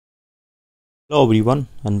Hello everyone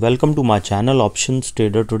and welcome to my channel Options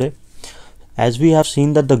Trader Today. As we have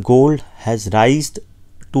seen that the gold has rised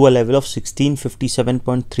to a level of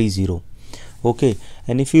 1657.30. Okay,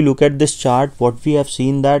 and if you look at this chart, what we have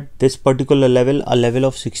seen that this particular level, a level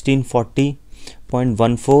of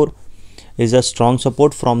 1640.14, is a strong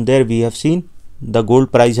support. From there we have seen the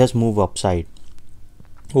gold price has moved upside.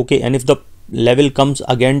 Okay, and if the level comes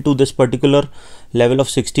again to this particular level of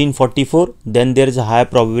 1644, then there is a high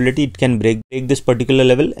probability it can break this particular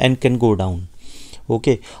level and can go down.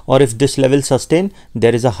 Okay, or if this level sustain,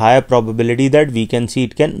 there is a higher probability that we can see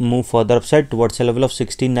it can move further upside towards a level of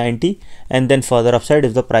 1690 and then further upside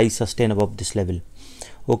if the price sustain above this level.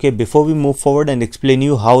 Okay, before we move forward and explain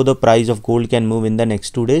you how the price of gold can move in the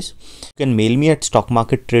next 2 days, you can mail me at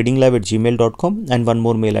stockmarkettradinglive@gmail.com and one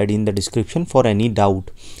more mail ID in the description for any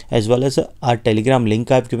doubt, as well as our Telegram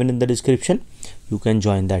link I've given in the description. You can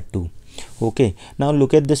join that too. Okay, now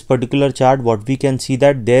look at this particular chart. What we can see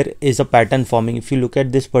that there is a pattern forming. If you look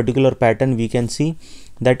at this particular pattern, we can see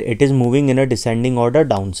that it is moving in a descending order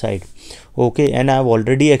downside. Okay, and I've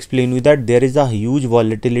already explained you that there is a huge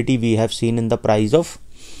volatility we have seen in the price of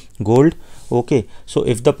gold. Okay, so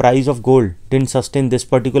if the price of gold didn't sustain this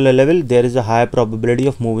particular level, there is a high probability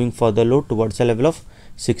of moving further low towards a level of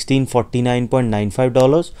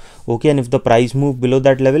 $1649.95. Okay, and if the price move below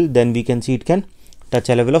that level, then we can see it can touch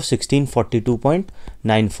a level of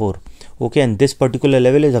 1642.94. okay, and this particular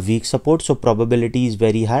level is a weak support, so probability is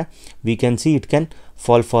very high. We can see it can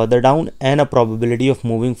fall further down and a probability of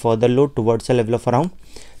moving further low towards a level of around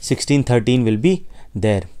 1613 will be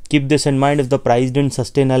there. Keep this in mind. If the price didn't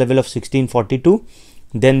sustain a level of 1642,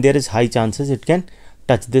 then there is high chances it can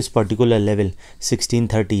touch this particular level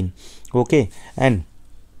 1613. okay, and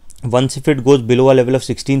once if it goes below a level of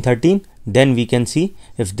 1613, then we can see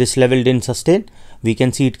if this level didn't sustain, we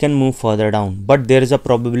can see it can move further down, but there is a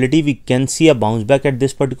probability we can see a bounce back at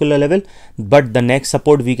this particular level, but the next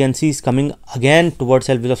support we can see is coming again towards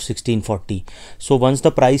a level of 1640. So once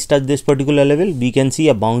the price touch this particular level, we can see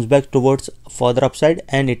a bounce back towards further upside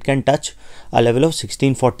and it can touch a level of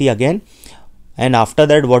 1640 again, and after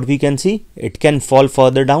that what we can see, it can fall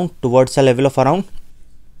further down towards a level of around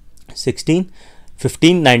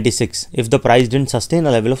 1596 if the price didn't sustain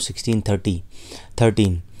a level of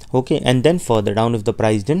 1613. okay, and then further down if the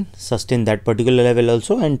price didn't sustain that particular level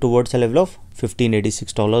also, and towards a level of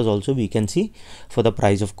 $1586 also we can see for the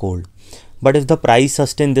price of gold. But if the price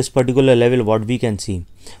sustain this particular level, what we can see,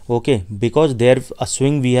 okay, because there a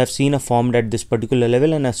swing we have seen a formed at this particular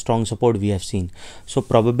level and a strong support we have seen, so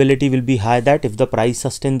probability will be high that if the price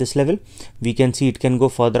sustain this level, we can see it can go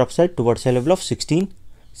further upside towards a level of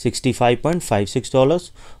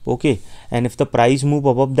 $1665.56. okay, and if the price move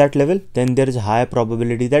above that level, then there is a higher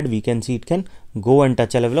probability that we can see it can go and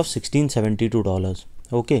touch a level of $1672.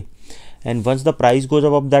 okay, and once the price goes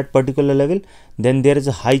above that particular level, then there is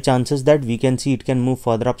a high chances that we can see it can move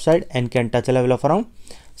further upside and can touch a level of around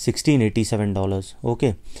 $1687.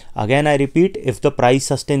 okay, again I repeat, if the price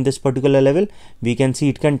sustain this particular level, we can see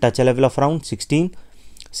it can touch a level of around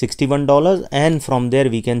 $1661, and from there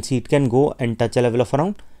we can see it can go and touch a level of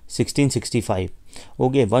around 1665.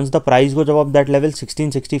 okay, once the price goes above that level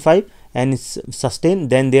 1665 and is sustained,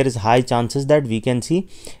 then there is high chances that we can see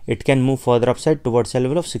it can move further upside towards a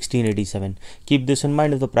level of 1687. Keep this in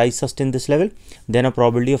mind. If the price sustain this level, then a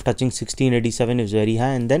probability of touching 1687 is very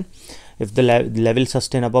high, and then if the level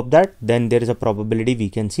sustain above that, then there is a probability we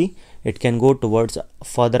can see it can go towards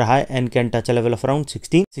further high and can touch a level of around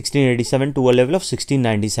 1687 to a level of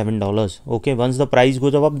 $1697. okay, once the price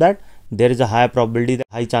goes above that, there is a high probability, that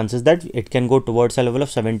high chances that it can go towards a level of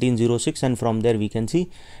 1706, and from there we can see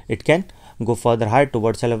it can go further high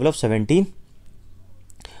towards a level of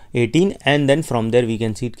 1718, and then from there we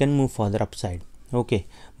can see it can move further upside. okay,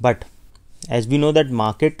 but as we know that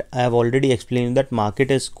market, I have already explained that market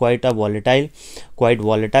is quite volatile,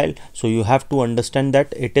 so you have to understand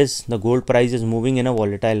that it is, the gold price is moving in a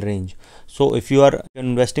volatile range. So if you are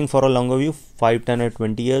investing for a longer view, 5, 10 or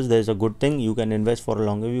 20 years, there is a good thing, you can invest for a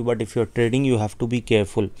longer view. But if you're trading, you have to be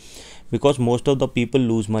careful, because most of the people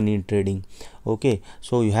lose money in trading. okay,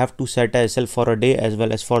 so you have to set a SL for a day as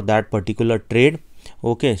well as for that particular trade.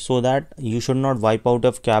 okay, so that you should not wipe out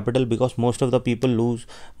of capital, because most of the people lose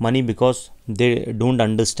money because they don't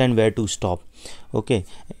understand where to stop. okay,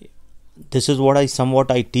 this is what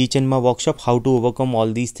I teach in my workshop, how to overcome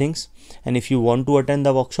all these things. And if you want to attend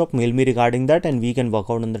the workshop, mail me regarding that and we can work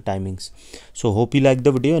out on the timings. So hope you like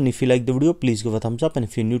the video, and if you like the video, please give a thumbs up, and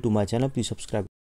if you're new to my channel, please subscribe.